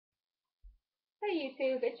Hey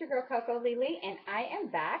YouTube, it's your girl Coco Lily, and I am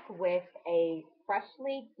back with a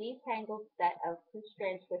freshly detangled set of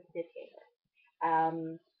two-strand twisted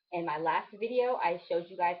hair. In my last video, I showed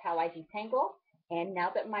you guys how I detangle, and now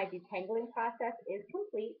that my detangling process is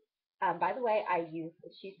complete, by the way, I used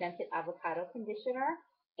She Scented Avocado Conditioner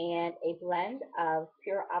and a blend of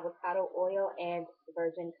pure avocado oil and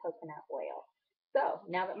virgin coconut oil. So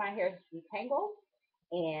now that my hair is detangled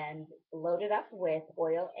and loaded up with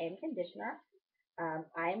oil and conditioner,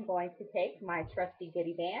 I'm going to take my trusty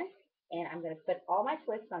goodie band and I'm going to put all my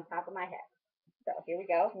twists on top of my head. So here we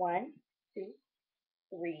go. One, two,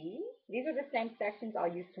 three. These are the same sections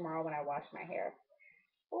I'll use tomorrow when I wash my hair.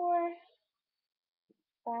 Four,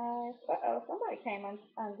 five. Uh-oh, somebody came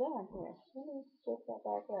undone here. Let me switch that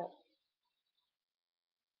back up.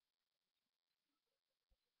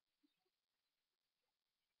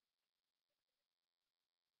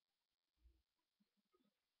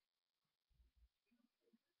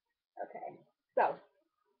 Okay. So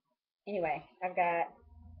anyway, I've got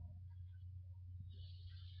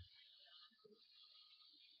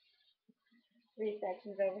three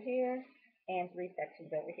sections over here and three sections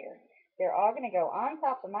over here. They're all going to go on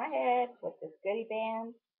top of my head with this goodie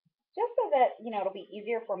band, just so that, it'll be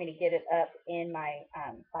easier for me to get it up in my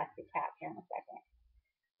plastic cap here in a second.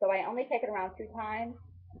 So I only take it around 2 times.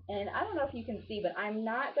 And I don't know if you can see, but I'm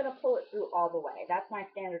not going to pull it through all the way. That's my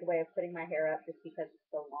standard way of putting my hair up just because it's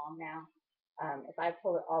so long now. If I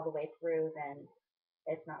pull it all the way through, then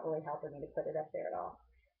it's not really helping me to put it up there at all.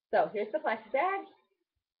 So here's the plastic bag.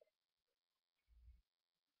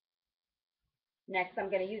 Next, I'm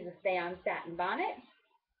going to use a stay-on satin bonnet.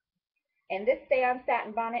 And this stay-on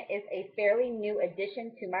satin bonnet is a fairly new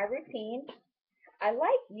addition to my routine. I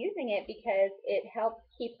like using it because it helps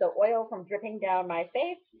keep the oil from dripping down my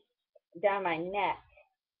face, down my neck,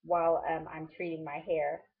 while I'm treating my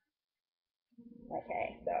hair.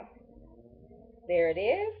 Okay, so there it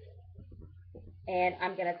is. And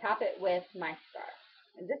I'm going to top it with my scarf.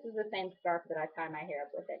 And this is the same scarf that I tie my hair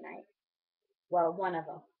up with at night. Well, one of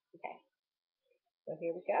them. Okay, so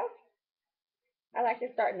here we go. I like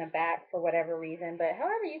to start in the back for whatever reason, but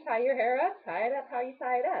however you tie your hair up, tie it up how you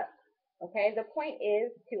tie it up. Okay, the point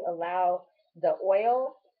is to allow the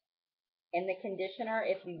oil and the conditioner,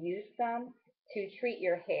 if you use some, to treat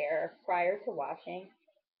your hair prior to washing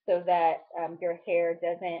so that your hair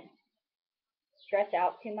doesn't stretch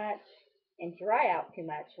out too much and dry out too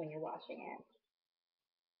much when you're washing it.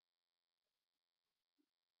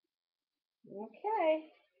 Okay,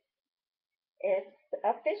 it's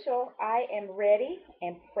official. I am ready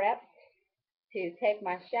and prepped to take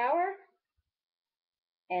my shower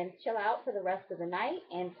and chill out for the rest of the night.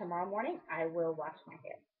 And tomorrow morning, I will wash my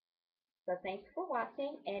hair. So thanks for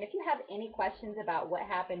watching. And if you have any questions about what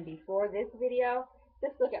happened before this video,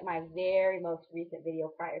 just look at my very most recent video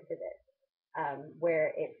prior to this,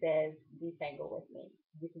 where it says detangle with me.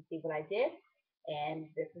 You can see what I did, and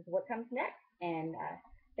this is what comes next. And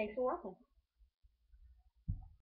thanks for watching.